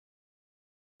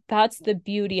that's the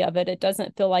beauty of it. It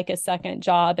doesn't feel like a second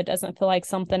job. It doesn't feel like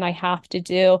something I have to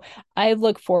do. I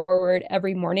look forward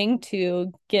every morning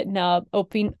to getting up,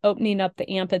 opening up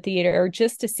the amphitheater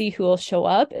just to see who will show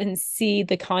up and see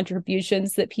the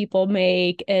contributions that people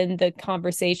make and the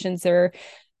conversations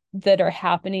that are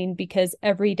happening, because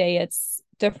every day it's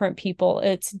different people,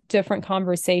 it's different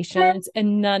conversations,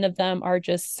 and none of them are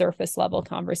just surface level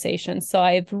conversations. So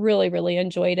I've really, really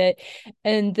enjoyed it.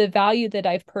 And the value that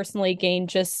I've personally gained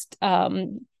just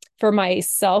for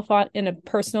myself in a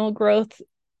personal growth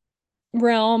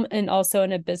realm and also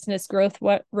in a business growth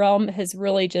realm has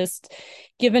really just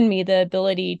given me the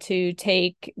ability to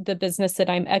take the business that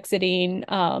I'm exiting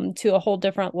to a whole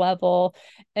different level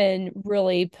and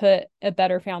really put a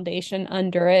better foundation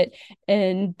under it.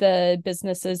 And the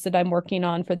businesses that I'm working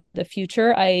on for the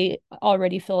future, I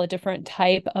already feel a different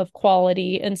type of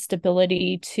quality and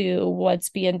stability to what's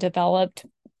being developed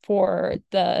for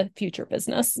the future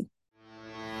business.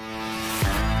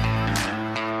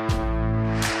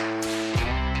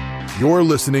 You're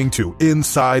listening to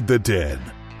Inside the Den,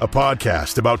 a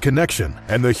podcast about connection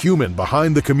and the human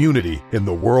behind the community in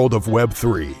the world of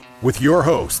Web3, with your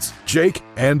hosts, Jake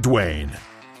and Dwayne.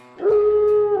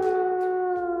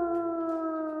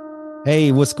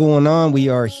 Hey, what's going on? We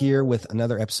are here with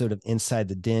another episode of Inside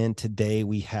the Den. Today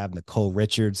we have Nicole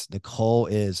Richards. Nicole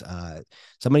is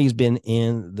somebody who's been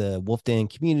in the Wolf Den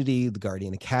community, the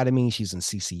Guardian Academy. She's in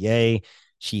CCA.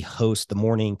 She hosts the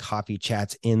morning coffee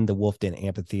chats in the Wolf Den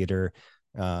Amphitheater.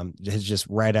 Has just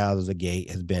right out of the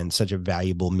gate has been such a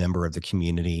valuable member of the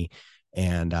community,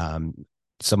 and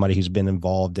somebody who's been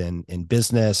involved in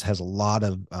business, has a lot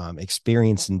of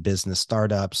experience in business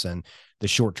startups and the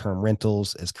short-term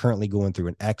rentals, is currently going through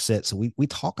an exit. So we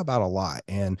talk about a lot,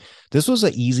 and this was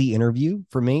an easy interview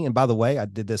for me. And by the way, I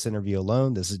did this interview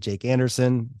alone. This is Jake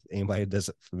Anderson. Anybody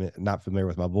that's not familiar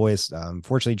with my voice,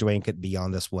 unfortunately, Dwayne couldn't be on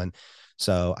this one,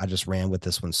 so I just ran with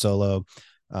this one solo.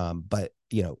 But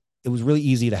it was really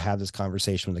easy to have this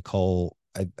conversation with Nicole.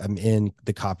 I'm in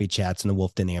the coffee chats in the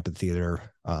Wolf Den Amphitheater,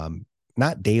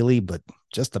 not daily, but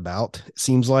just about, it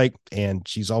seems like, and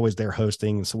she's always there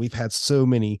hosting. And so we've had so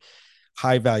many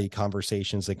high value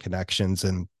conversations and connections.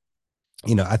 And,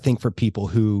 I think for people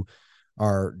who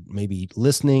are maybe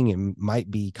listening and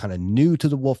might be kind of new to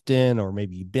the Wolf Den, or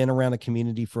maybe been around the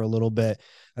community for a little bit,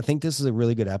 I think this is a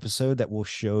really good episode that will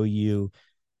show you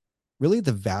really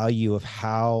the value of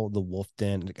how the Wolf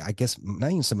Den, I guess not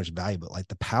even so much value, but like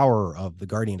the power of the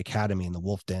Guardian Academy and the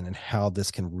Wolf Den, and how this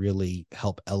can really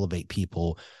help elevate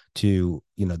people to,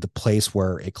 the place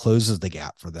where it closes the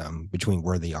gap for them between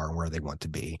where they are and where they want to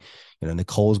be.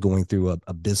 Nicole's going through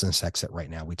a business exit right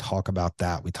now. We talk about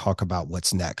that. We talk about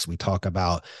what's next. We talk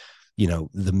about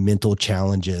the mental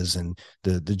challenges and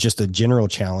the just the general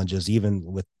challenges, even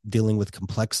with dealing with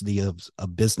complexity of a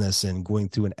business and going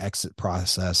through an exit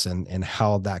process, and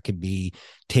how that could be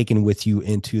taken with you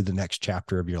into the next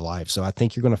chapter of your life. So I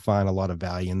think you're going to find a lot of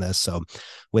value in this. So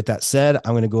with that said,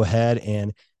 I'm going to go ahead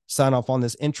and sign off on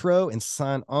this intro and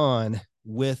sign on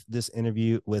with this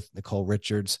interview with Nicole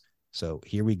Richards. So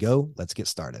here we go. Let's get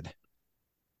started.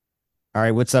 All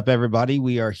right, what's up, everybody?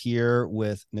 We are here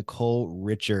with Nicole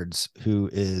Richards, who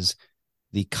is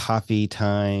the coffee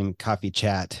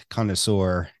chat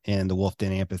connoisseur in the Wolf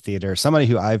Den Amphitheater. Somebody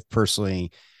who I've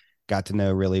personally got to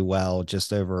know really well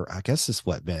just over, I guess it's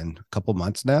been a couple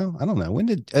months now. I don't know.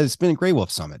 It's been a Grey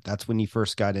Wolf Summit. That's when you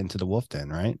first got into the Wolf Den,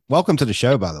 right? Welcome to the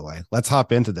show, by the way. Let's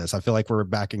hop into this. I feel like we're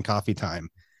back in coffee time.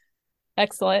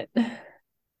 Excellent.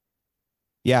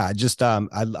 Yeah, just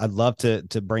I'd love to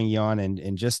bring you on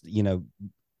and just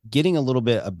getting a little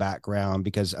bit of background,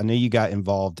 because I know you got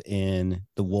involved in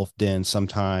the Wolf Den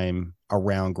sometime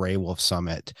around Grey Wolf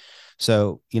Summit.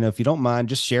 So if you don't mind,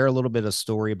 just share a little bit of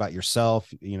story about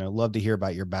yourself. Love to hear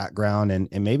about your background, and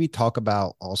maybe talk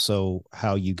about also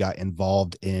how you got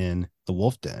involved in the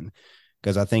Wolf Den,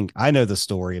 because I think I know the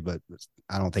story, but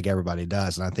I don't think everybody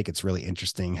does, and I think it's really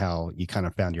interesting how you kind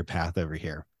of found your path over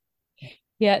here.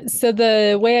 Yeah, so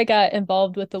the way I got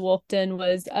involved with the Wolf Den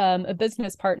was a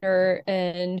business partner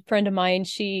and friend of mine.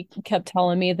 She kept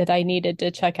telling me that I needed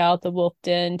to check out the Wolf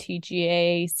Den,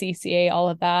 TGA, CCA, all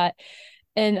of that.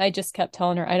 And I just kept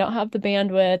telling her, I don't have the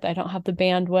bandwidth. I don't have the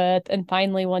bandwidth. And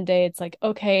finally, one day it's like,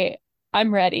 okay,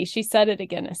 I'm ready. She said it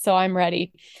again. So I'm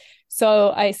ready.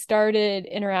 So I started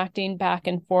interacting back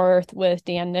and forth with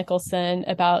Dan Nicholson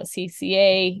about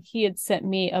CCA. He had sent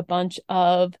me a bunch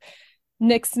of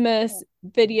Nick Smith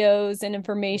videos and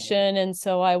information. And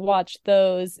so I watched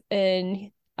those,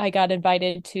 and I got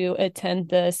invited to attend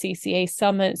the CCA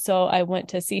summit. So I went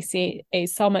to CCA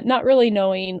summit, not really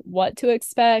knowing what to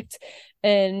expect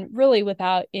and really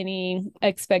without any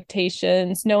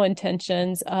expectations, no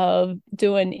intentions of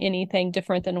doing anything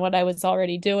different than what I was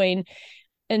already doing.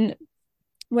 And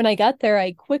when I got there,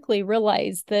 I quickly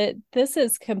realized that this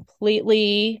is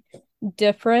completely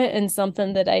different and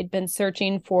something that I'd been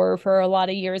searching for a lot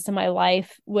of years in my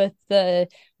life with the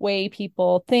way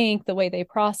people think, the way they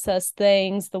process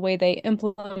things, the way they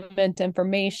implement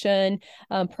information.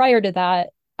 Prior to that,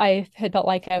 I had felt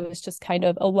like I was just kind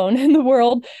of alone in the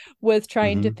world with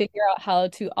trying to Mm-hmm. figure out how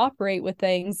to operate with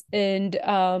things. And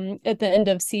at the end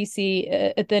of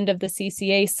at the end of the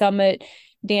CCA summit,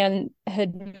 Dan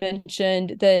had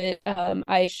mentioned that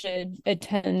I should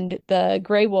attend the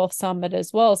Gray Wolf Summit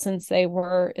as well, since they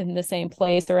were in the same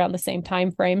place around the same time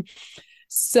frame.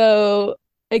 So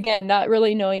again, not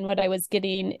really knowing what I was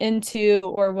getting into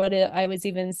or what I was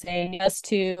even saying yes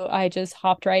to, I just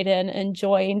hopped right in and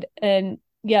joined. And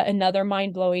yet another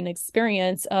mind blowing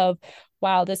experience of,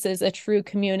 wow, this is a true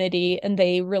community and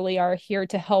they really are here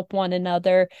to help one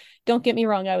another. Don't get me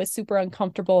wrong, I was super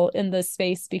uncomfortable in this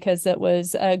space because it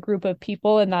was a group of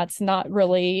people and that's not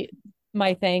really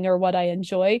my thing or what I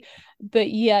enjoy.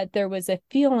 But yet there was a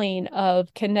feeling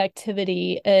of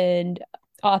connectivity and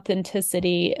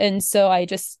authenticity. And so I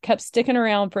just kept sticking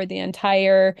around for the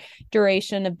entire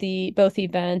duration of the both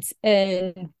events.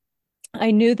 And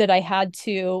I knew that I had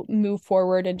to move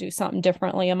forward and do something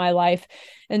differently in my life.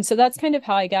 And so that's kind of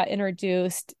how I got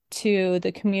introduced to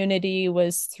the community,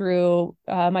 was through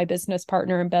my business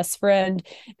partner and best friend.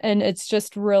 And it's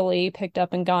just really picked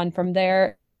up and gone from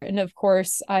there. And of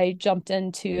course, I jumped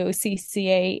into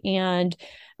CCA and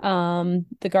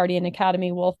the Guardian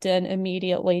Academy Wolfden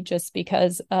immediately, just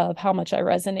because of how much I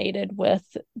resonated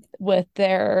with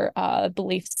their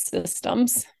belief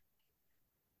systems.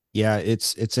 Yeah,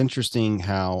 it's interesting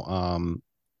how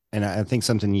and I think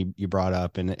something you brought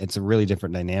up, and it's a really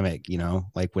different dynamic,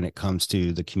 like when it comes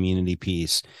to the community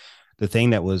piece. The thing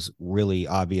that was really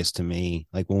obvious to me,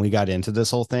 like when we got into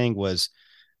this whole thing,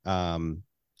 um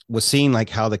was seeing like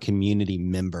how the community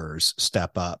members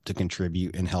step up to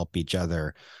contribute and help each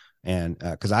other. And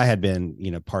because I had been,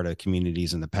 part of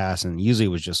communities in the past, and usually it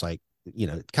was just like,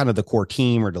 kind of the core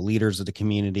team or the leaders of the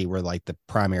community were like the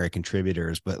primary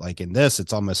contributors. But like in this,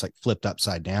 it's almost like flipped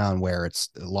upside down, where it's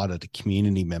a lot of the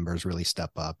community members really step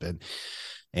up.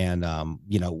 And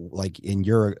like in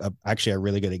you're actually a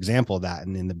really good example of that.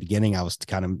 And in the beginning, I was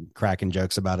kind of cracking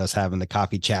jokes about us having the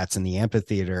coffee chats in the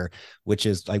amphitheater, which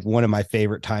is like one of my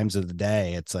favorite times of the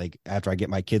day. It's like after I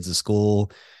get my kids to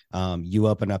school, you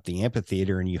open up the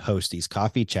amphitheater and you host these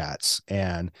coffee chats.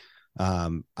 And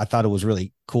I thought it was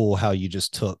really cool how you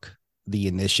just took the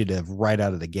initiative right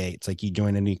out of the gate. It's like you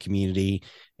join a new community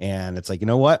and it's like, you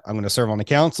know what, I'm going to serve on the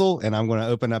council and I'm going to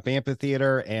open up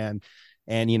amphitheater. And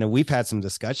we've had some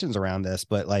discussions around this,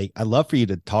 but like I'd love for you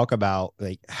to talk about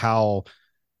like how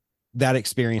that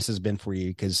experience has been for you,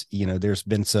 because there's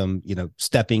been some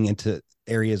stepping into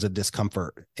areas of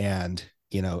discomfort and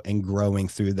growing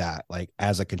through that, like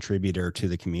as a contributor to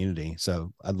the community.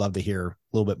 So I'd love to hear a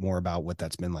little bit more about what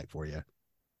that's been like for you.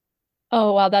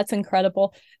 Oh, wow, that's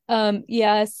incredible.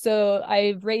 Yeah, so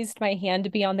I raised my hand to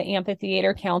be on the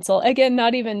amphitheater council. Again,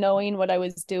 not even knowing what I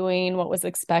was doing, what was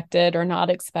expected or not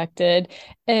expected.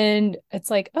 And it's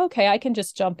like, okay, I can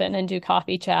just jump in and do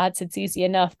coffee chats. It's easy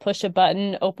enough. Push a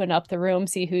button, open up the room,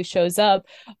 see who shows up.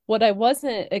 What I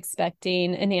wasn't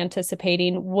expecting and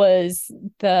anticipating was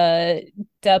the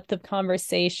depth of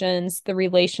conversations, the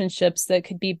relationships that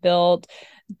could be built,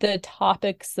 the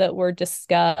topics that were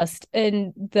discussed,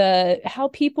 and the how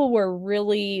people were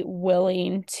really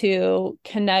willing to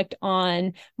connect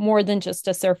on more than just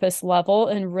a surface level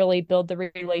and really build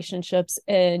the relationships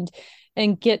and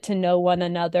get to know one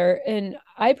another. And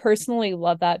I personally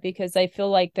love that because I feel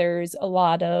like there's a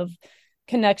lot of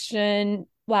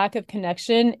lack of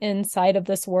connection inside of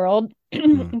this world.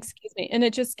 Mm. Excuse me. And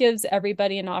it just gives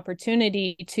everybody an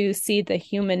opportunity to see the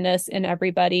humanness in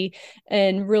everybody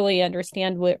and really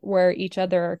understand where each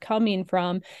other are coming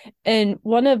from. And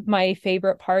one of my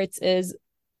favorite parts is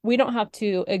we don't have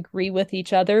to agree with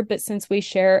each other, but since we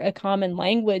share a common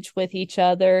language with each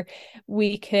other,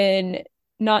 we can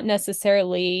not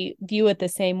necessarily view it the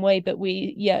same way, but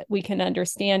we can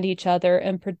understand each other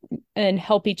and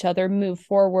help each other move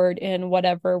forward in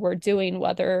whatever we're doing,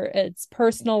 whether it's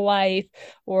personal life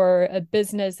or a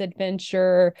business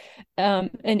adventure,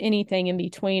 and anything in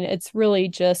between. It's really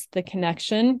just the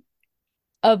connection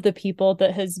of the people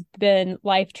that has been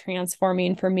life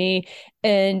transforming for me.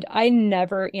 And I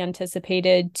never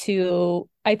anticipated to,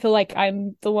 I feel like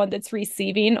I'm the one that's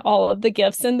receiving all of the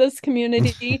gifts in this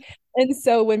community. And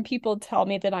so when people tell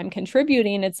me that I'm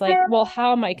contributing, it's like, well,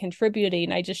 how am I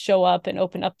contributing? I just show up and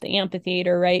open up the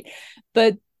amphitheater, right?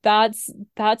 But that's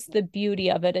the beauty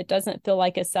of it. It doesn't feel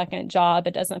like a second job.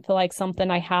 It doesn't feel like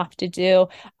something I have to do.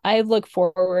 I look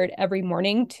forward every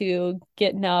morning to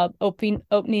getting up,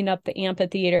 opening up the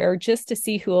amphitheater just to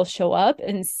see who will show up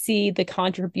and see the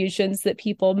contributions that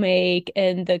people make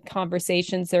and the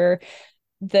conversations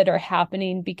that are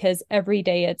happening, because every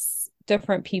day it's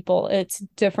different people, it's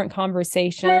different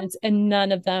conversations, and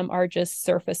none of them are just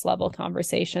surface level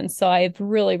conversations. So I've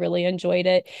really, really enjoyed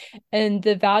it. And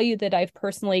the value that I've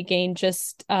personally gained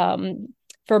just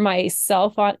for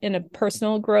myself in a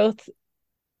personal growth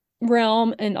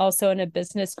realm and also in a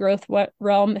business growth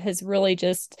realm has really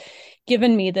just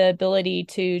given me the ability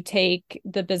to take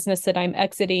the business that I'm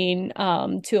exiting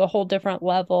to a whole different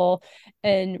level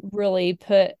and really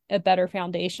put a better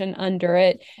foundation under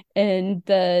it. And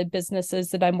the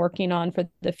businesses that I'm working on for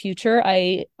the future,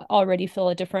 I already feel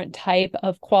a different type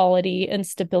of quality and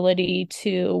stability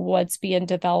to what's being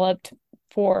developed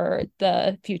for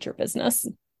the future business.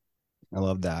 I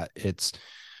love that. It's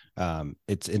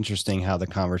interesting how the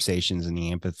conversations in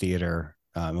the amphitheater,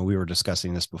 and we were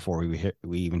discussing this before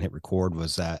we even hit record,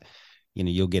 was that, you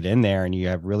know, you'll get in there and you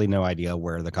have really no idea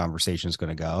where the conversation is going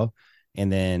to go.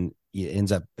 And then it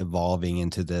ends up evolving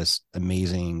into this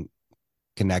amazing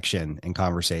connection and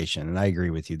conversation. And I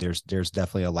agree with you. There's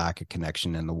definitely a lack of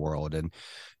connection in the world,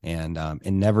 and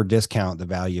never discount the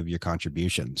value of your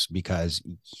contributions, because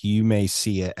you may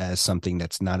see it as something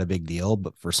that's not a big deal,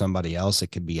 but for somebody else, it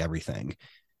could be everything.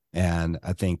 And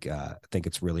I think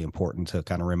it's really important to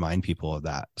kind of remind people of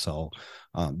that. So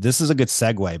this is a good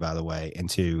segue, by the way,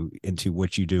 into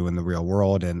what you do in the real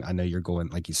world. And I know you're going,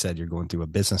 like you said, you're going through a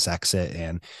business exit,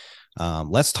 and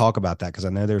let's talk about that, because I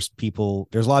know there's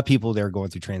a lot of people that are going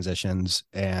through transitions,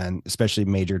 and especially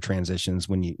major transitions.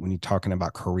 When you're talking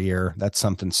about career, that's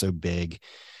something so big,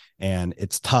 and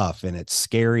it's tough and it's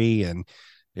scary, and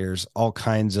there's all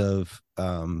kinds of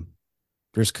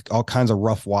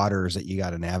rough waters that you got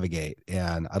to navigate.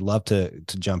 And I'd love to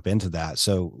jump into that.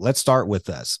 So let's start with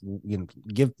this. You know,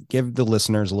 give the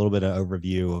listeners a little bit of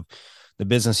overview of the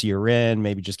business you're in,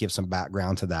 maybe just give some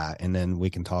background to that, and then we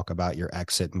can talk about your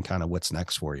exit and kind of what's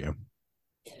next for you.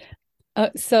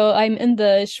 So I'm in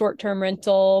the short-term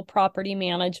rental property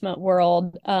management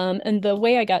world. And the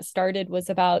way I got started was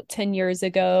about 10 years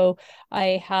ago.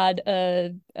 I had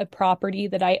a property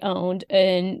that I owned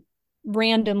and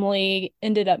randomly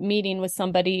ended up meeting with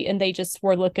somebody, and they just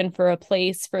were looking for a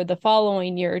place for the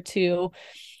following year to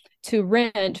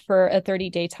rent for a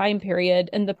 30-day time period.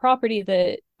 And the property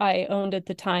that I owned at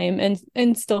the time,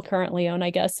 and still currently own, I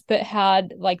guess, but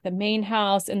had like the main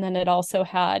house, and then it also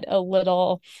had a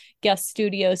little guest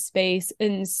studio space.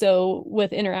 And so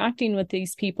with interacting with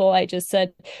these people, I just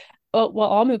said, oh,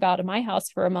 well, I'll move out of my house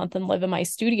for a month and live in my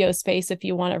studio space if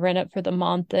you want to rent it for the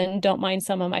month, and don't mind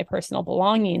some of my personal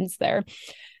belongings there.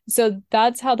 So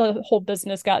that's how the whole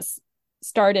business got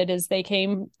started. Is they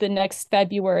came the next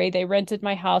February, they rented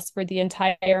my house for the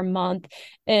entire month.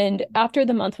 And after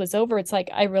the month was over, it's like,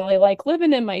 I really like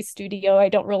living in my studio. I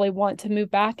don't really want to move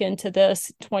back into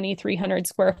this 2,300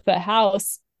 square foot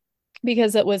house,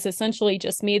 because it was essentially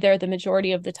just me there the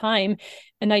majority of the time,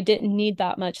 and I didn't need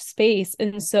that much space.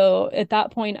 And so at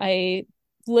that point, I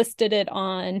listed it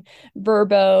on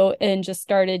Verbo and just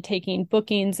started taking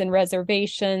bookings and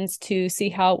reservations to see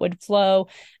how it would flow.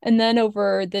 And then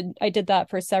I did that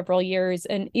for several years,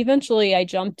 and eventually I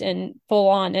jumped in full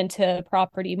on into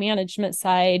property management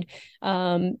side,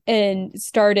 and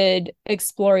started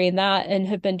exploring that, and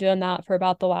have been doing that for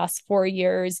about the last 4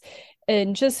 years,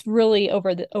 and just really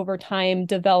over time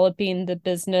developing the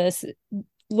business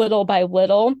little by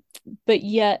little, but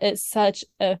yet at such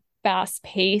a fast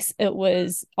pace, it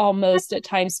was almost at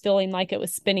times feeling like it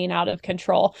was spinning out of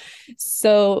control.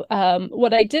 So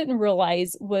what I didn't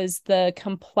realize was the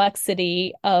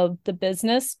complexity of the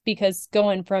business, because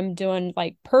going from doing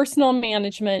like personal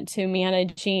management to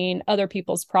managing other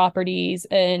people's properties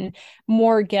and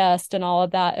more guests and all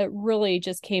of that, it really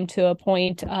just came to a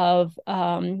point of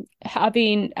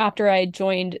having, after I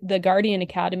joined the Guardian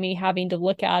Academy, having to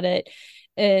look at it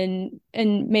and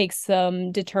make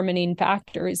some determining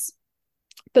factors.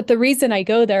 But the reason I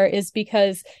go there is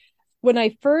because when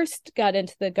I first got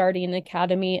into the Guardian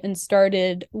Academy and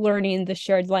started learning the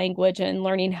shared language and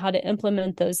learning how to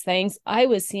implement those things, I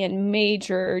was seeing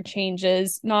major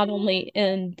changes, not only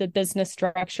in the business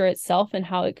structure itself and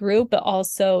how it grew, but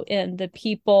also in the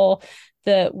people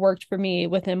that worked for me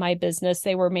within my business.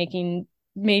 They were making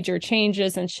major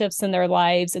changes and shifts in their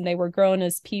lives, and they were growing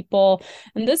as people.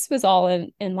 And this was all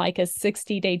in like a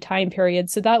 60-day time period.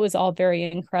 So that was all very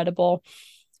incredible.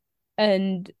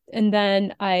 And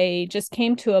then I just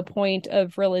came to a point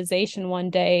of realization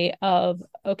one day of,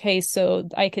 okay, so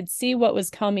I could see what was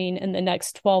coming in the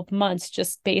next 12 months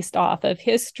just based off of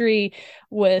history,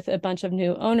 with a bunch of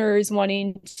new owners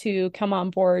wanting to come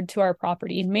on board to our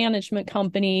property management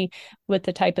company, with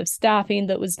the type of staffing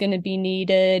that was going to be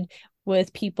needed,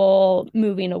 with people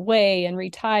moving away and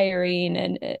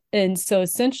retiring. And so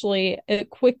essentially it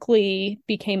quickly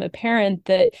became apparent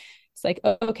that it's like,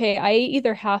 okay, I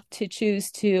either have to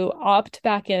choose to opt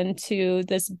back into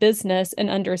this business and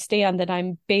understand that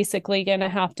I'm basically going to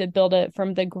have to build it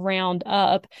from the ground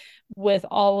up with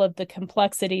all of the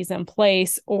complexities in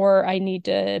place, or I need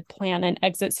to plan an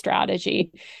exit strategy.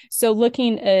 So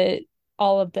looking at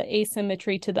all of the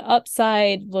asymmetry to the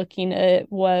upside, looking at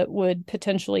what would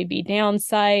potentially be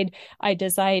downside, I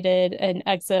decided an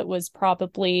exit was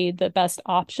probably the best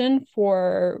option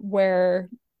for where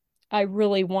I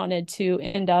really wanted to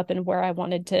end up and where I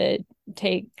wanted to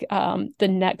take the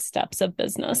next steps of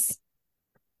business.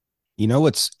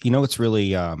 What's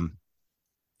really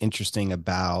interesting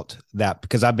about that,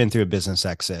 because I've been through a business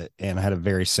exit and I had a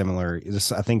very similar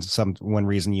this. I think one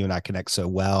reason you and I connect so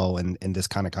well in this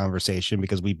kind of conversation,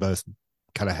 because we both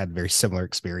kind of had very similar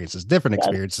experiences, different Yes.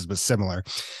 experiences, but similar.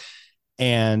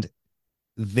 And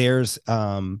there's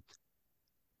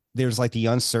like the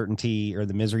uncertainty or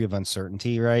the misery of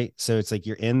uncertainty, right? So it's like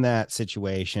you're in that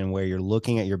situation where you're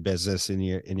looking at your business and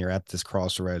you're at this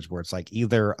crossroads where it's like,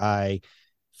 either I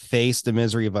face the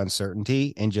misery of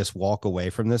uncertainty and just walk away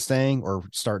from this thing, or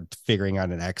start figuring out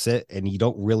an exit, and you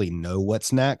don't really know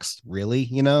what's next, really.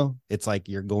 It's like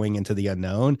you're going into the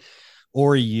unknown,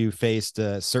 or you face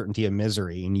the certainty of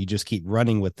misery and you just keep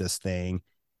running with this thing,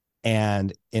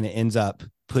 and it ends up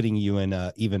putting you in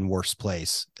a even worse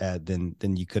place than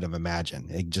you could have imagined.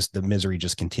 The misery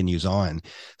just continues on.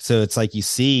 So it's like,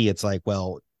 it's like,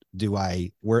 well,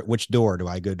 which door do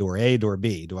I go? Door A, door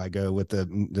B? Do I go with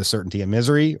the certainty of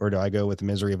misery, or do I go with the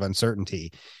misery of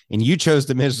uncertainty? And you chose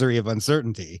the misery of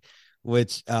uncertainty,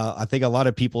 which I think a lot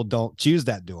of people don't choose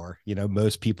that door.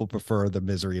 Most people prefer the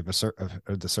misery of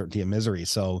the certainty of misery.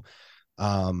 So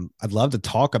I'd love to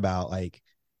talk about, like,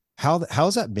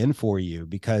 how's that been for you?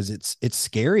 Because it's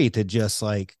scary to just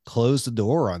like close the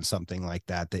door on something like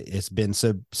that it's been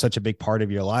such a big part of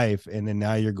your life, and then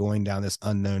now you're going down this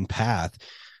unknown path.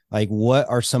 Like, what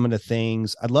are some of the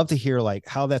things? I'd love to hear, like,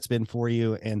 how that's been for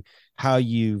you and how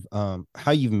you've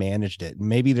managed it.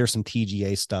 Maybe there's some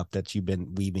TGA stuff that you've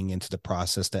been weaving into the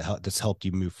process that's helped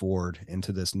you move forward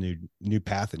into this new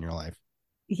path in your life.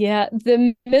 Yeah,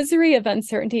 the misery of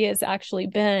uncertainty has actually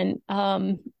been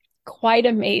quite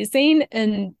amazing.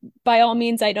 And by all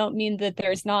means, I don't mean that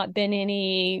there's not been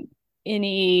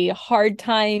any hard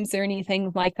times or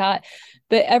anything like that,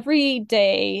 but every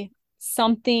day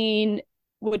something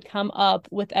would come up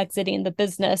with exiting the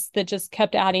business that just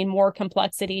kept adding more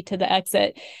complexity to the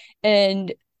exit.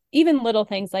 And even little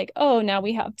things like, oh, now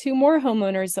we have two more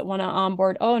homeowners that want to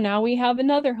onboard. Oh, now we have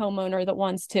another homeowner that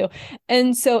wants to.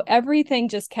 And so everything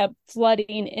just kept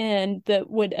flooding in that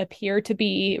would appear to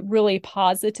be really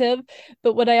positive.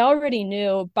 But what I already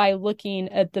knew by looking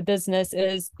at the business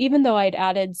is, even though I'd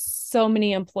added so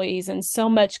many employees and so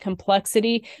much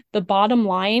complexity, the bottom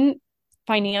line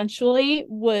financially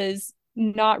was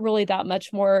not really that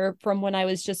much more from when I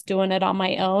was just doing it on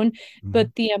my own. Mm-hmm.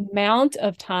 But the amount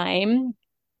of time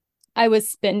I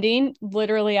was spending,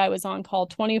 literally, I was on call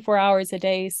 24 hours a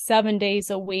day, 7 days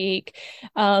a week.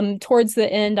 Towards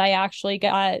the end, I actually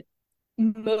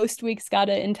most weeks got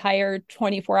an entire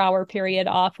 24-hour period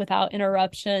off without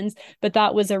interruptions, but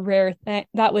that was a rare thing.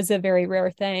 That was a very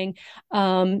rare thing.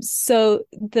 So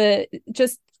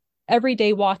just every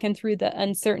day walking through the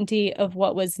uncertainty of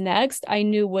what was next, I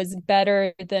knew was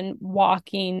better than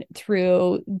walking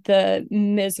through the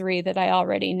misery that I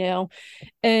already knew.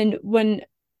 And when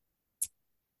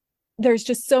there's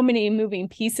just so many moving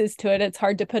pieces to it, it's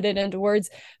hard to put it into words.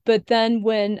 But then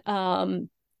when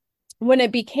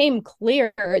it became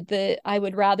clear that I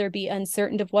would rather be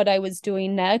uncertain of what I was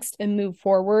doing next and move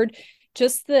forward,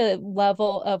 just the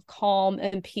level of calm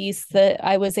and peace that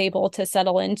I was able to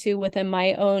settle into within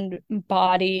my own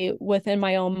body, within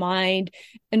my own mind,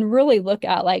 and really look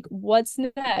at, like, what's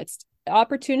next?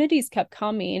 opportunities kept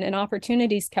coming and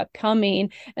opportunities kept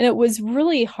coming. And it was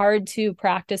really hard to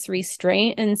practice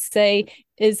restraint and say,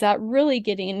 is that really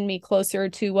getting me closer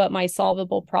to what my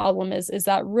solvable problem is? Is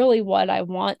that really what I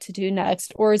want to do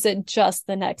next? Or is it just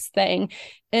the next thing?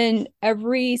 And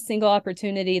every single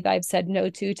opportunity that I've said no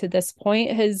to this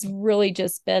point has really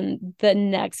just been the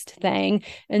next thing.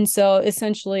 And so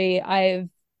essentially, I've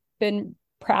been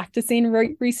practicing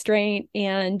restraint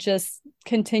and just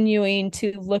continuing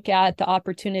to look at the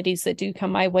opportunities that do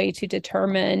come my way to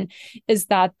determine, is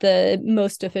that the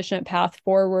most efficient path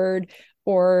forward,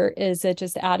 or is it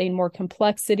just adding more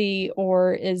complexity,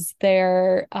 or is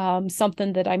there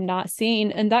something that I'm not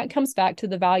seeing? And that comes back to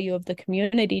the value of the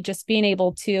community, just being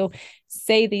able to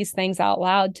say these things out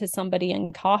loud to somebody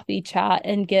in coffee chat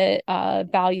and get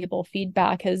valuable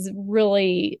feedback has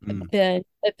really been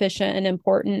efficient and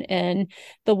important in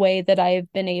the way that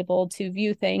I've been able to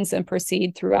view things and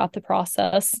proceed throughout the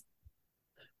process.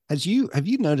 Have you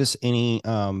noticed any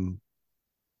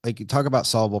like you talk about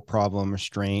solvable problem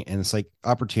restraint, and it's like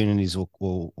opportunities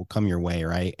will come your way,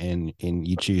 right? And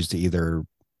you choose to either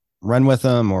run with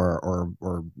them or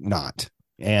not.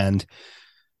 And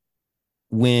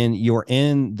when you're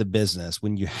in the business,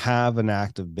 when you have an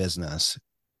active business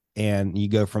and you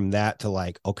go from that to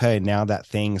like, okay, now that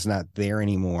thing's not there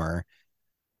anymore,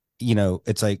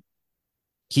 it's like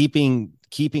keeping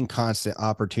constant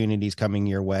opportunities coming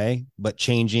your way, but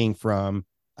changing from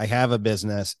I have a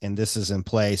business and this is in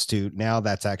place to now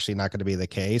that's actually not going to be the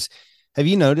case. Have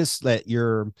you noticed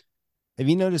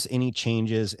any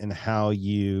changes in how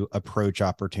you approach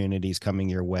opportunities coming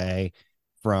your way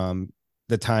from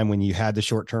the time when you had the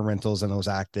short-term rentals and it was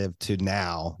active to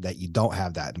now that you don't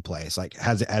have that in place? Like,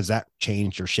 has that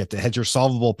changed or shifted? Has your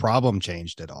solvable problem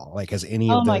changed at all? Like, has any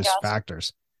Oh of my those gosh.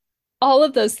 factors? All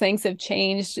of those things have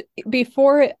changed.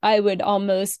 Before, I would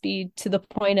almost be to the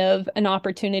point of an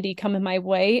opportunity coming my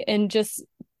way and just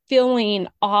feeling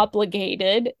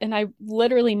obligated. And I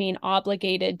literally mean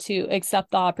obligated to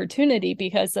accept the opportunity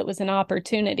because it was an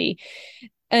opportunity.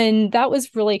 And that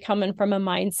was really coming from a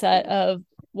mindset of,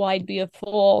 well, I'd be a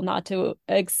fool not to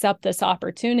accept this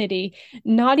opportunity,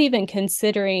 not even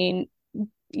considering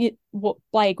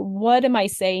like, what am I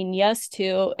saying yes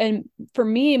to? And for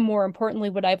me, more importantly,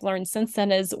 what I've learned since then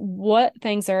is, what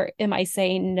things am I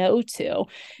saying no to?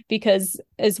 Because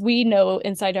as we know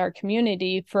inside our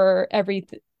community, for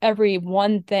every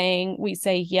one thing we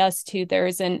say yes to,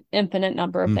 there's an infinite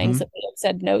number of things Mm-hmm. that we have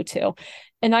said no to.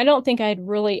 And I don't think I'd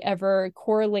really ever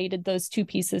correlated those two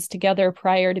pieces together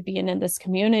prior to being in this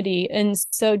community. And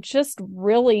so just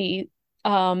really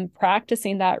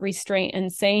practicing that restraint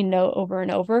and saying no over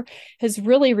and over has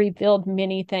really revealed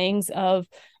many things of,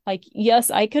 like,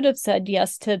 yes, I could have said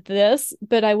yes to this,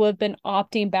 but I would have been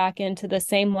opting back into the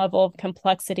same level of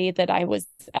complexity that I was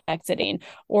exiting.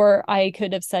 Or I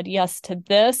could have said yes to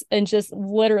this and just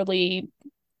literally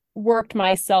worked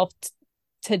myself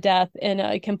to death in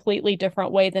a completely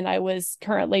different way than I was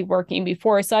currently working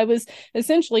before. So I was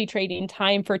essentially trading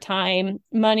time for time,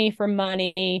 money for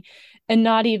money, and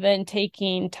not even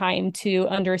taking time to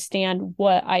understand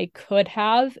what I could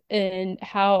have and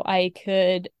how I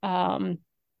could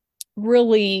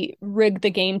really rig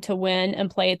the game to win and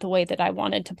play it the way that I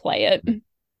wanted to play it.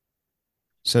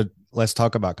 So let's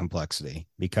talk about complexity,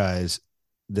 because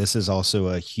this is also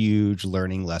a huge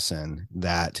learning lesson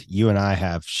that you and I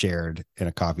have shared in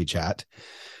a coffee chat.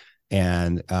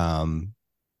 And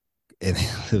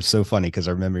it was so funny because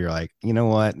I remember you're like, you know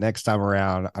what, next time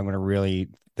around, I'm going to really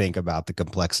think about the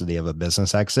complexity of a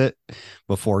business exit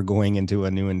before going into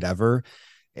a new endeavor.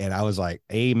 And I was like,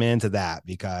 amen to that,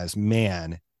 because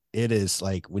man, it is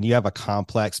like when you have a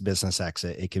complex business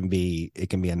exit, it can be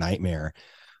a nightmare.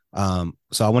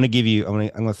 So I want to give you, I'm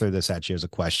going to throw this at you as a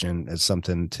question, as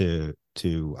something to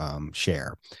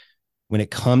share. When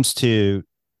it comes to,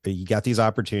 you got these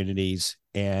opportunities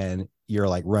and you're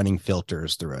like running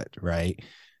filters through it, right?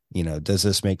 Does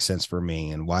this make sense for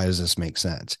me? And why does this make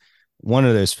sense? One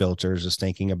of those filters is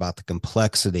thinking about the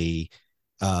complexity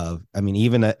of, I mean,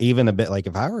 even a bit, like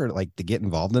if I were like to get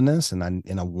involved in this and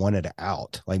I wanted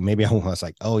out, like maybe I was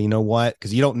like, oh, you know what?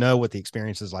 Cause you don't know what the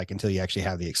experience is like until you actually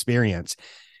have the experience.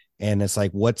 And it's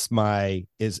like, what's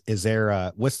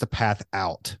the path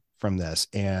out from this?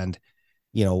 And,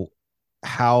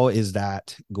 how is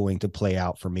that going to play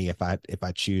out for me if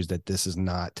I choose that this is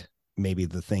not maybe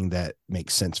the thing that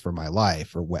makes sense for my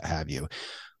life or what have you?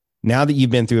 Now that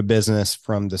you've been through a business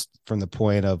from the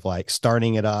point of like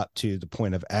starting it up to the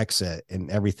point of exit and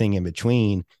everything in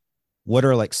between, what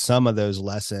are like some of those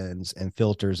lessons and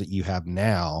filters that you have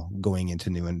now going into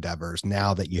new endeavors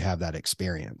now that you have that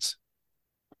experience?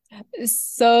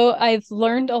 So I've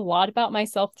learned a lot about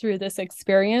myself through this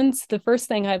experience. The first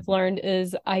thing I've learned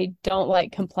is I don't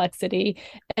like complexity,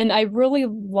 and I really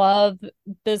love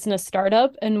business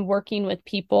startup and working with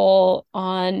people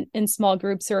on in small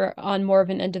groups or on more of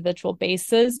an individual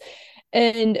basis.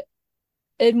 And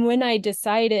and when I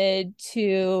decided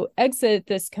to exit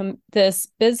this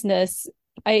business,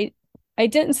 I I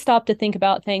didn't stop to think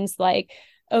about things like,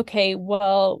 okay,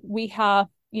 well, we have,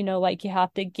 like you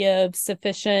have to give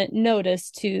sufficient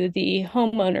notice to the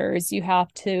homeowners. You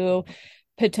have to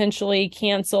potentially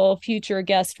cancel future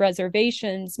guest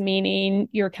reservations, meaning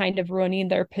you're kind of ruining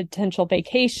their potential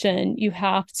vacation. You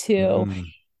have to,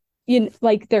 Mm.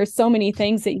 like there's so many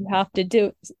things that you have to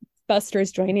do.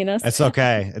 Buster's joining us. It's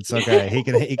okay. It's okay. He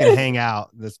can hang out.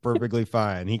 That's perfectly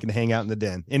fine. He can hang out in the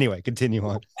den. Anyway, continue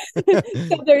on.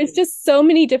 So there's just so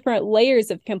many different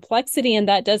layers of complexity, and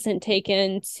that doesn't take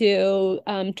into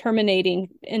terminating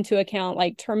into account,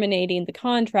 like terminating the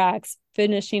contracts,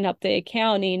 finishing up the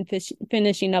accounting,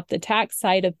 finishing up the tax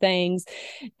side of things.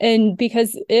 And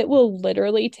because it will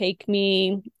literally take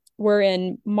me, we're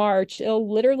in March,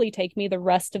 it'll literally take me the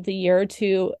rest of the year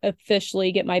to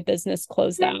officially get my business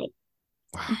closed out.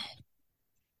 Wow.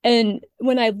 And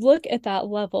when I look at that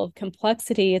level of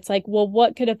complexity, it's like, well,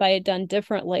 what could have I done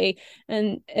differently?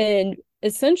 And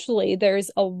essentially there's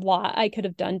a lot I could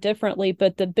have done differently,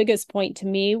 but the biggest point to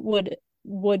me would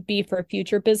be for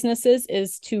future businesses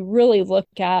is to really look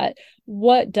at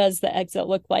what does the exit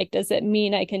look like? Does it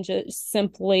mean I can just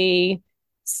simply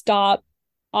stop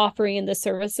offering the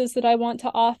services that I want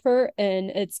to offer and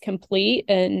it's complete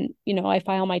and I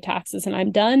file my taxes and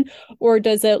I'm done? Or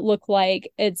does it look like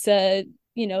it's a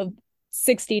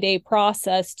 60-day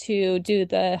process to do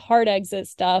the hard exit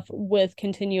stuff with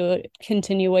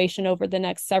continuation over the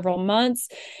next several months?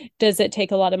 Does it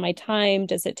take a lot of my time?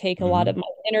 Does it take a lot Mm-hmm. of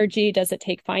my energy? Does it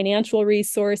take financial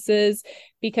resources?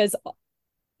 Because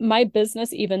my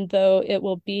business, even though it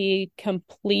will be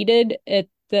completed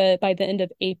by the end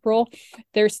of April,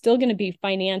 there's still going to be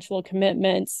financial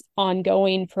commitments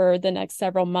ongoing for the next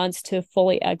several months to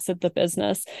fully exit the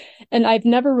business. And I've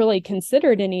never really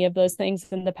considered any of those things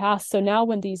in the past. So now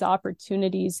when these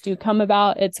opportunities do come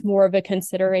about, it's more of a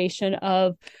consideration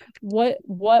of what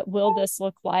will this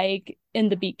look like in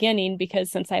the beginning,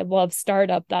 because since I love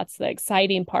startup, that's the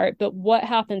exciting part. But what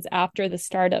happens after the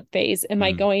startup phase? Am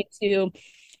I Mm. going to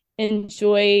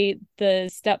enjoy the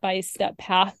step-by-step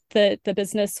path that the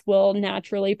business will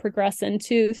naturally progress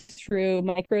into through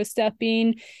micro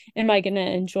stepping? Am I going to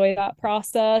enjoy that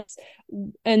process?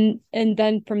 And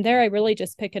then from there I really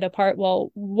just pick it apart.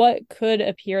 Well, what could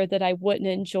appear that I wouldn't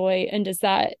enjoy, and does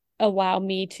that allow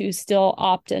me to still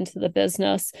opt into the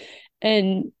business?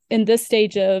 And in this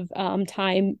stage of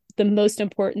time, the most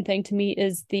important thing to me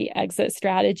is the exit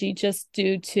strategy, just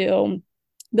due to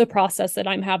the process that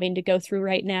I'm having to go through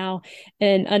right now,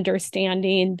 and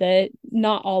understanding that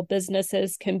not all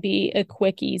businesses can be a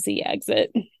quick, easy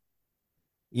exit.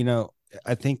 You know,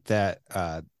 I think that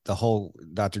the whole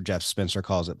Dr. Jeff Spencer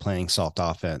calls it playing soft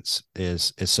offense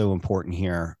is so important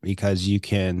here because you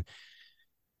can.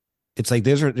 It's like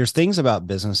there's things about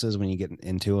businesses when you get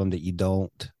into them that you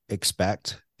don't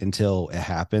expect until it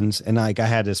happens. And like I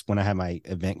had this when I had my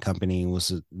event company,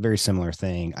 was a very similar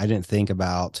thing. I didn't think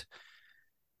about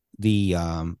the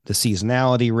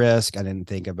seasonality risk. I didn't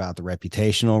think about the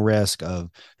reputational risk of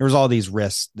there was all these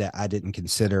risks that I didn't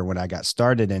consider when I got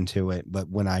started into it. But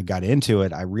when I got into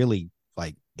it, I really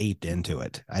like aped into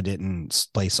it. I didn't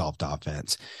play soft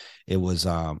offense. It was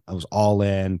I was all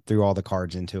in, threw all the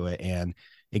cards into it, and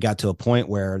it got to a point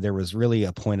where there was really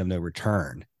a point of no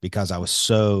return because I was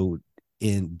so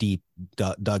in deep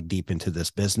dug deep into this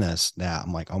business that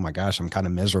I'm like, oh my gosh, I'm kind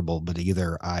of miserable. But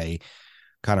either I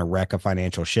kind of wreck a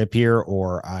financial ship here,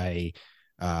 or I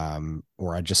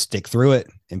just stick through it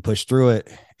and push through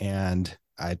it. And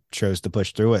I chose to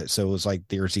push through it. So it was like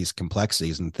there's these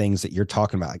complexities and things that you're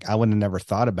talking about. Like I would have never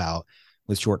thought about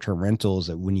with short-term rentals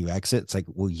that when you exit, it's like,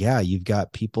 well, yeah, you've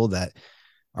got people that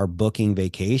are booking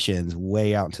vacations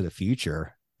way out into the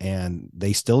future and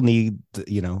they still need,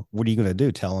 what are you going to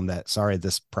do? Tell them that, sorry,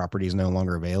 this property is no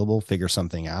longer available, figure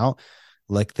something out.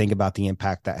 Like think about the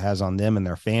impact that has on them and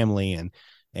their family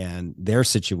and their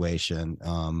situation,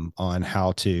 on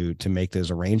how to make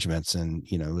those arrangements. And,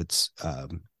 it's,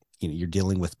 you're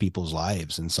dealing with people's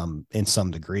lives in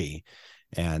some degree.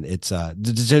 And it's,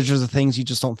 those are the things you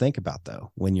just don't think about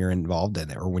though, when you're involved in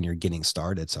it or when you're getting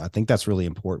started. So I think that's really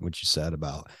important what you said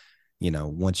about,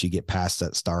 once you get past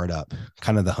that startup,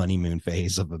 kind of the honeymoon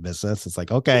phase of a business, it's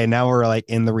like, okay, now we're like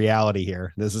in the reality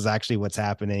here. This is actually what's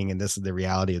happening. And this is the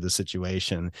reality of the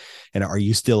situation. And are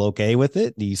you still okay with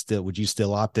it? Would you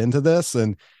still opt into this?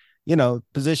 And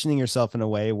positioning yourself in a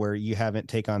way where you haven't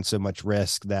taken on so much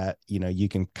risk that, you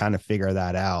can kind of figure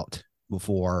that out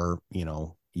before,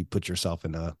 you put yourself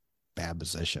in a bad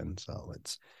position. So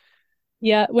it's,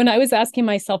 Yeah, when I was asking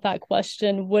myself that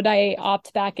question, would I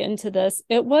opt back into this?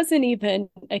 It wasn't even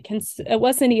it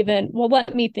wasn't even, well,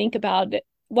 let me think about it.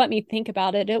 Let me think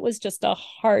about it. It was just a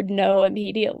hard no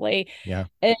immediately. yeah.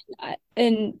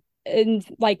 And and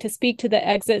like, to speak to the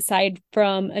exit side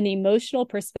from an emotional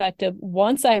perspective,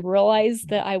 once I realized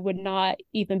that I would not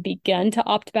even begin to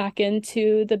opt back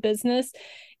into the business,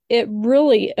 it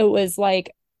was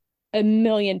like a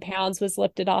million pounds was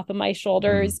lifted off of my Mm,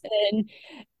 shoulders,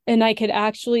 and I could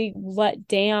actually let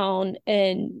down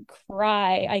and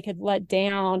cry. I could let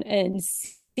down and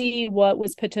see what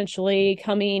was potentially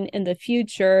coming in the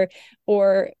future,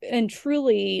 or and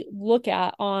truly look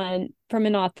at on from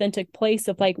an authentic place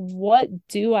of like, what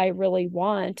do I really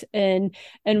want, and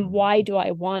why do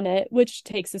I want it, which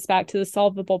takes us back to the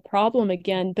solvable problem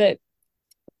again. But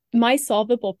my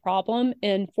solvable problem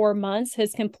in 4 months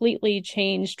has completely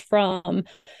changed from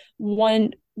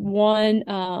one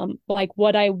like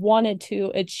what I wanted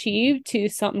to achieve to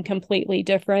something completely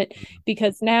different,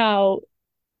 because now,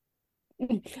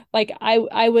 like,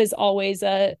 I was always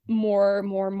a more,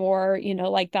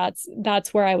 like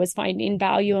that's where I was finding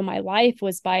value in my life,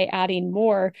 was by adding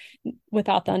more,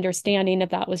 without the understanding of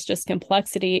that was just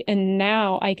complexity. And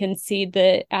now I can see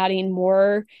that adding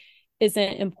more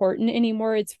isn't important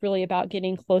anymore. It's really about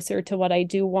getting closer to what I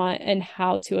do want and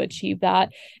how to achieve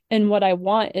that. And what I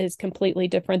want is completely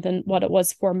different than what it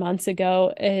was 4 months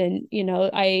ago. And,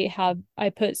 I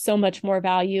put so much more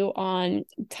value on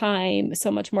time,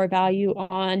 so much more value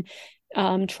on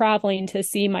traveling to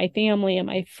see my family and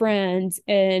my friends,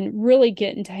 and really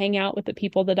getting to hang out with the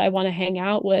people that I want to hang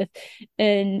out with,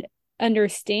 and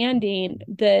understanding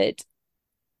that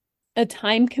a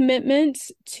time commitment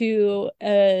to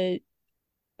a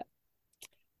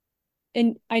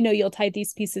and I know you'll tie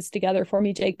these pieces together for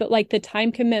me, Jake, but like the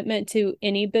time commitment to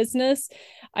any business,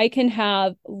 I can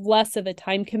have less of a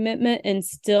time commitment and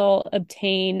still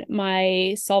obtain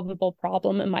my solvable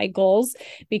problem and my goals,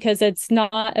 because it's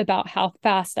not about how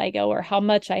fast I go or how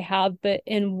much I have, but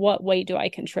in what way do I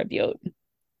contribute?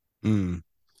 mm.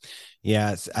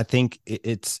 Yeah, I think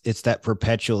it's that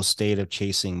perpetual state of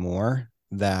chasing more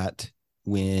that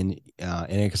when and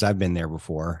because I've been there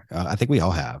before, I think we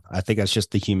all have. I think that's just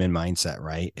the human mindset,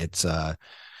 right? It's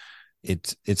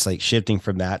like shifting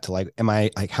from that to like,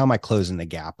 how am I closing the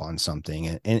gap on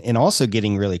something, and also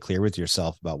getting really clear with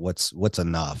yourself about what's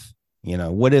enough.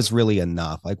 What is really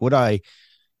enough? Like, I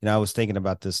was thinking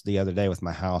about this the other day with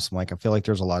my house. I'm like, I feel like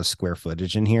there's a lot of square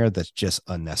footage in here that's just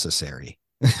unnecessary.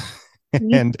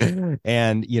 And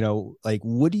like,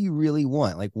 what do you really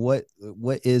want? Like, what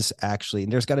is actually,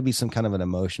 and there's got to be some kind of an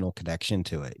emotional connection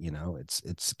to it.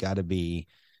 It's got to be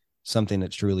something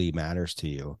that truly matters to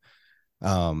you.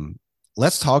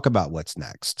 Let's talk about what's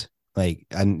next. Like,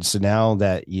 and so now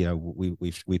that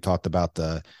we've talked about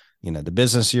the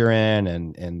business you're in,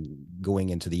 and going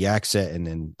into the exit, and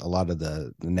then a lot of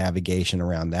the navigation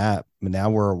around that. But now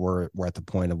we're at the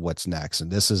point of what's next,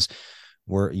 and this is,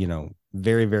 we're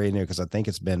very, very new, because I think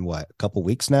it's been a couple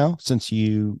weeks now since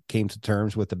you came to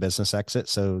terms with the business exit.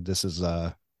 So this is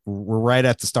we're right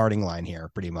at the starting line here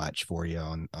pretty much for you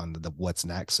on the what's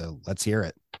next. So let's hear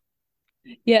it.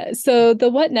 Yeah, so the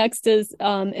what next is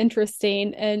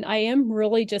interesting, and I am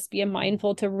really just being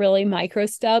mindful to really micro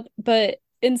step, but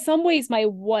in some ways my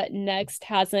what next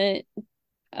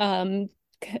um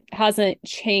hasn't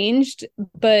changed,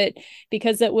 but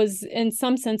because it was in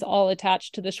some sense all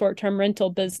attached to the short-term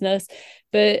rental business,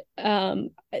 but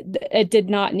it did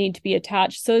not need to be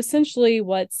attached. So essentially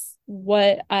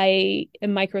what I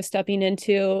am micro stepping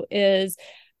into is,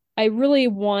 I really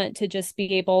want to just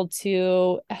be able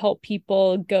to help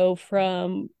people go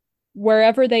from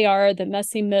wherever they are, the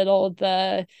messy middle,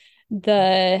 the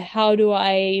how do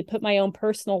I put my own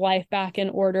personal life back in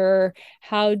order?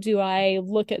 How do I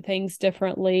look at things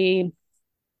differently?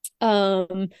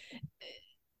 Um,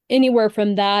 Anywhere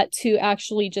from that to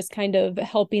actually just kind of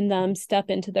helping them step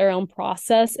into their own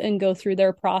process and go through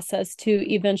their process to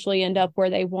eventually end up where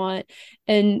they want.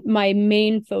 And my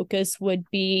main focus would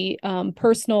be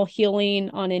personal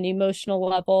healing on an emotional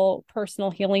level, personal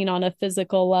healing on a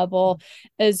physical level,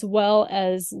 as well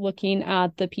as looking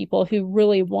at the people who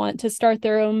really want to start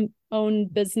their own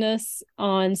business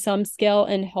on some scale,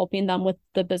 and helping them with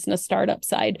the business startup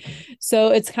side.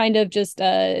 So it's kind of just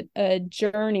a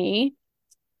journey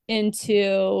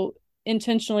into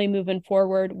intentionally moving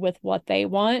forward with what they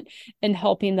want and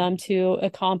helping them to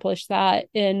accomplish that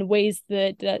in ways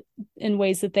that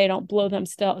they don't blow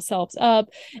themselves up,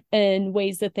 in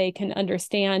ways that they can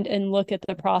understand and look at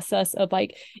the process of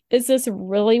like, is this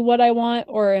really what I want,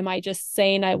 or am I just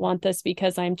saying I want this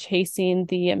because I'm chasing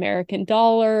the American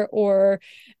dollar, or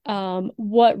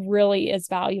what really is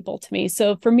valuable to me.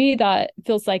 So for me, that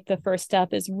feels like the first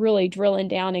step is really drilling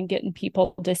down and getting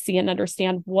people to see and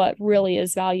understand what really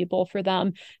is valuable for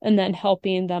them, and then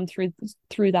helping them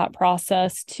through that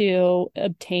process to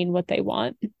obtain what they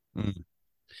want. Mm.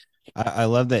 I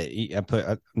love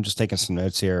that. I'm just taking some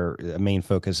notes here. A main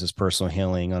focus is personal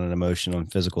healing on an emotional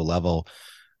and physical level.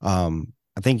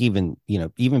 I think even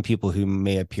people who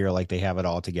may appear like they have it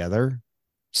all together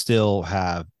still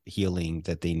have healing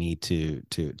that they need to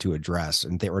address,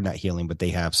 and they were not healing, but they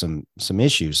have some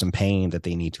issues, some pain that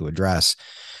they need to address.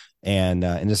 And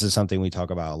this is something we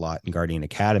talk about a lot in Guardian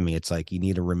Academy. It's like you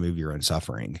need to remove your own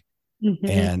suffering. Mm-hmm.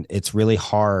 And it's really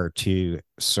hard to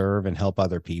serve and help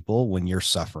other people when you're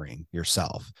suffering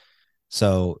yourself.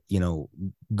 So,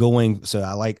 I'm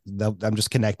just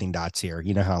connecting dots here.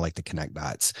 You know how I like to connect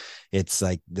dots. It's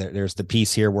like there's the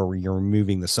piece here where you're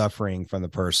removing the suffering from the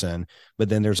person, but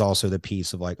then there's also the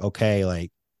piece of like, okay,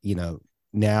 like,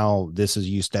 now this is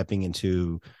you stepping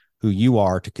into who you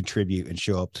are to contribute and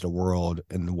show up to the world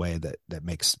in the way that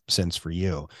makes sense for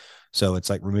you. So it's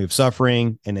like remove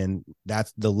suffering. And then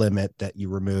that's the limit that you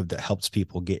remove that helps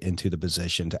people get into the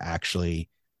position to actually,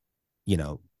 you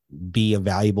know, be a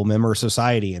valuable member of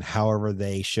society and however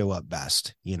they show up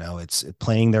best. It's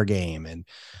playing their game. And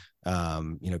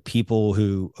people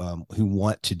who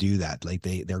want to do that, like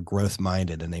they're growth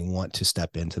minded and they want to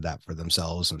step into that for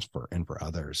themselves and for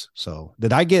others. So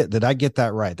did I get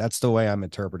that right? That's the way I'm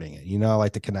interpreting it. I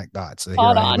like to connect dots. So here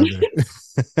Spot I am on.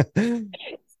 with it.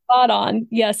 Spot on.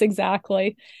 Yes,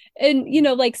 exactly. And,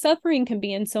 like suffering can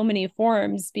be in so many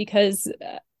forms because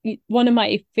one of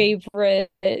my favorite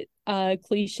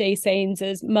cliche sayings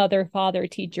is mother, father,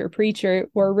 teacher, preacher.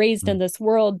 We're raised in this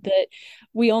world that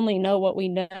we only know what we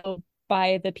know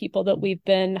by the people that we've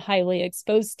been highly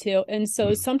exposed to. And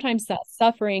so sometimes that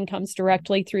suffering comes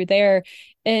directly through there.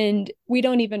 And we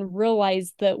don't even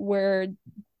realize that we're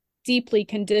deeply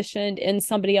conditioned in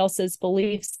somebody else's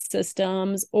belief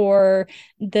systems, or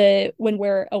the when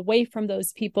we're away from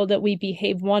those people that we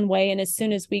behave one way, and as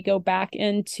soon as we go back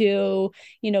into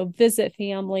visit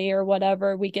family or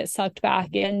whatever, we get sucked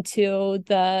back into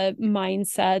the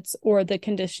mindsets or the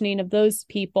conditioning of those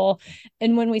people.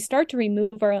 And when we start to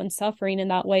remove our own suffering in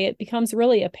that way, it becomes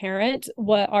really apparent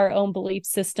what our own belief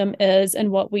system is and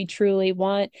what we truly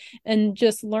want, and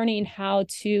just learning how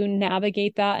to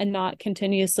navigate that and not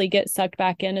continuously get sucked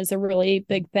back in is a really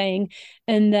big thing.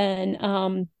 And then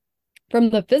from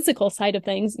the physical side of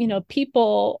things,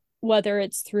 people, whether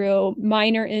it's through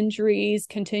minor injuries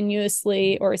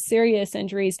continuously or serious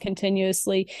injuries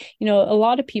continuously, a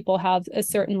lot of people have a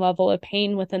certain level of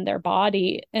pain within their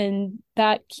body, and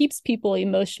that keeps people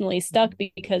emotionally stuck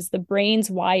because the brain's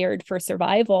wired for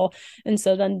survival. And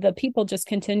so then the people just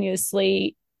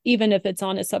continuously, even if it's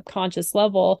on a subconscious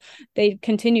level, they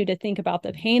continue to think about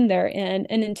the pain they're in.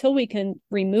 And until we can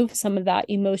remove some of that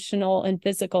emotional and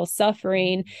physical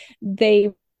suffering, they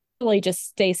really just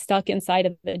stay stuck inside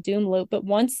of the doom loop. But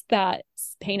once that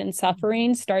pain and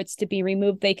suffering starts to be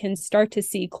removed, they can start to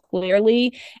see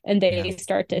clearly, and Yeah. they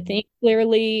start to think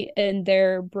clearly, and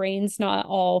their brain's not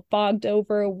all fogged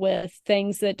over with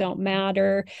things that don't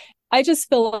matter. I just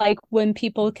feel like when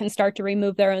people can start to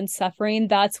remove their own suffering,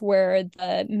 that's where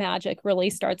the magic really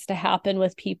starts to happen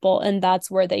with people. And that's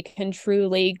where they can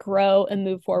truly grow and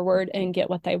move forward and get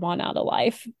what they want out of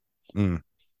life. Mm.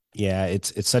 Yeah.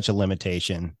 It's such a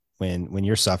limitation when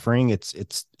you're suffering. It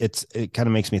kind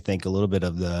of makes me think a little bit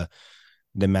of the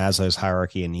Maslow's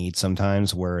hierarchy of needs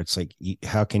sometimes, where it's like,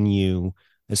 how can you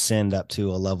ascend up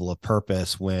to a level of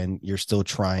purpose when you're still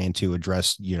trying to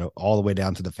address, all the way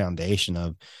down to the foundation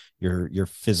of your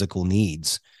physical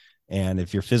needs. And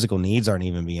if your physical needs aren't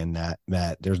even being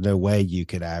met, there's no way you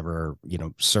could ever,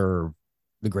 serve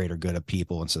the greater good of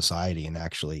people and society and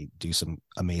actually do some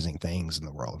amazing things in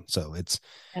the world. So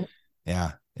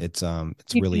yeah, it's you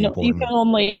really can you can important.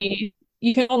 only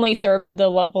you can only serve the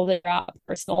level that you're at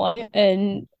personally,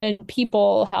 and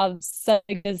people have such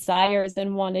desires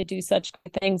and want to do such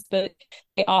good things, but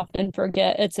they often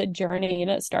forget it's a journey and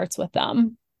it starts with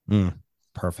them. Mm,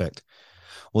 perfect.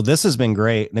 Well, this has been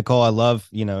great, Nicole. I love,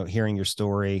 hearing your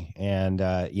story. And,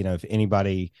 if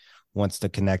anybody wants to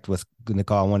connect with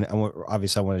Nicole,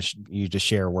 obviously I want you to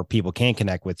share where people can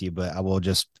connect with you, but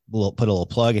we'll put a little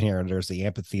plug in here. There's the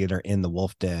amphitheater in the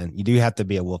Wolf Den. You do have to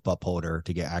be a Wolf Pup holder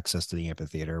to get access to the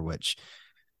amphitheater, which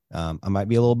I might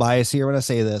be a little biased here when I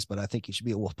say this, but I think you should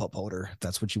be a Wolf Pup holder if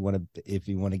that's what you want to, if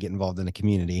you want to get involved in the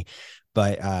community.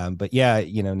 But yeah,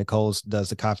 Nicole does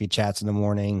the coffee chats in the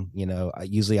morning.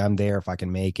 Usually I'm there if I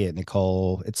can make it.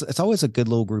 Nicole, it's always a good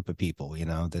little group of people,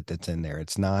 that's in there.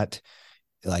 It's not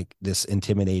like this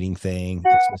intimidating thing.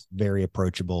 It's just very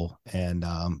approachable. And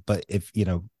but if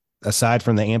aside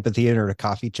from the amphitheater or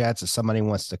coffee chats, if somebody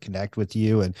wants to connect with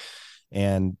you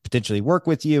and potentially work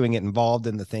with you and get involved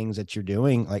in the things that you're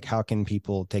doing, like how can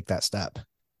people take that step?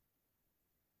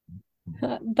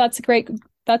 That's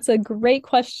a great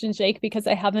question, Jake, because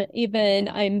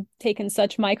I'm taking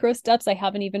such micro steps. I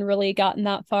haven't even really gotten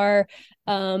that far.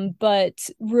 But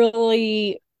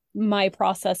really my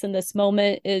process in this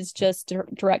moment is just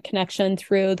direct connection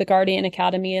through the Guardian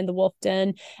Academy and the Wolf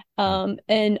Den.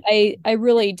 And I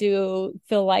really do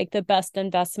feel like the best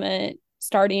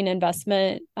starting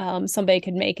investment somebody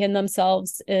could make in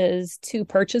themselves is to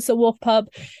purchase a wolf pup,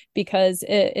 because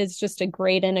it is just a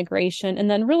great integration, and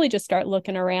then really just start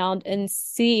looking around and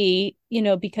see,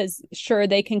 because sure,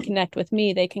 they can connect with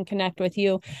me, they can connect with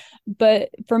you, but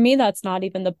for me that's not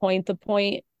even the point. The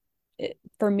point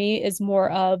for me is more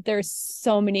of, there's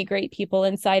so many great people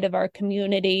inside of our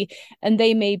community, and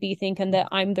they may be thinking that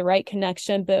I'm the right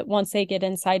connection, but once they get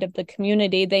inside of the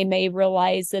community, they may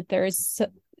realize that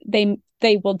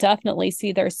they will definitely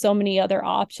see there's so many other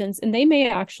options, and they may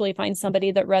actually find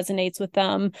somebody that resonates with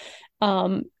them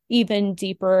even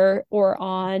deeper, or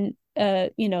on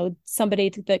somebody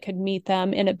that could meet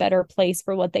them in a better place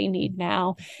for what they need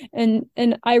now. And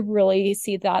I really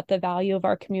see that the value of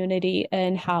our community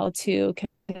and how to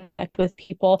connect with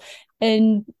people.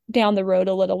 And down the road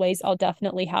a little ways, I'll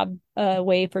definitely have a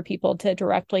way for people to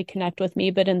directly connect with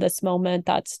me, but in this moment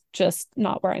that's just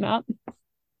not where I'm at.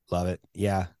 Love it.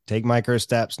 Yeah. Take micro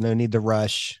steps. No need to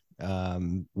rush.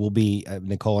 We'll be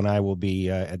Nicole and I will be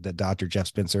at the Dr. Jeff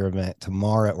Spencer event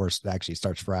tomorrow, or actually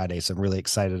starts Friday. So I'm really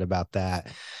excited about that.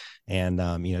 And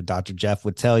Dr. Jeff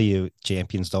would tell you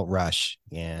champions don't rush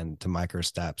and to micro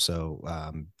steps. So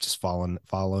just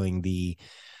following the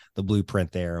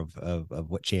blueprint there of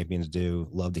what champions do.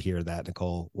 Love to hear that,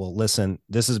 Nicole. Well, listen,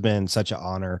 this has been such an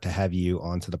honor to have you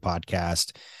onto the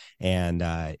podcast. And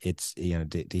it's,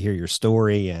 to hear your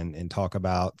story and talk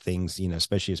about things,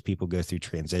 especially as people go through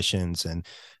transitions and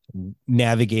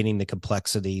navigating the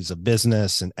complexities of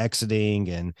business and exiting.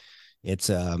 And it's,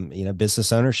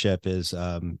 business ownership is,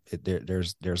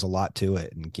 there's a lot to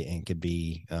it, and it can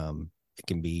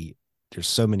be, there's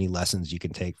so many lessons you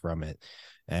can take from it.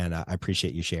 And I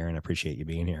appreciate you sharing. I appreciate you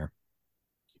being here.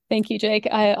 Thank you, Jake.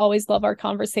 I always love our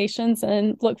conversations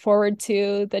and look forward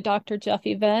to the Dr. Jeff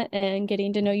event and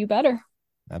getting to know you better.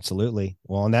 Absolutely.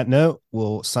 Well, on that note,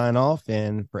 we'll sign off.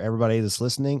 And for everybody that's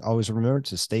listening, always remember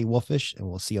to stay wolfish, and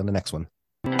we'll see you on the next one.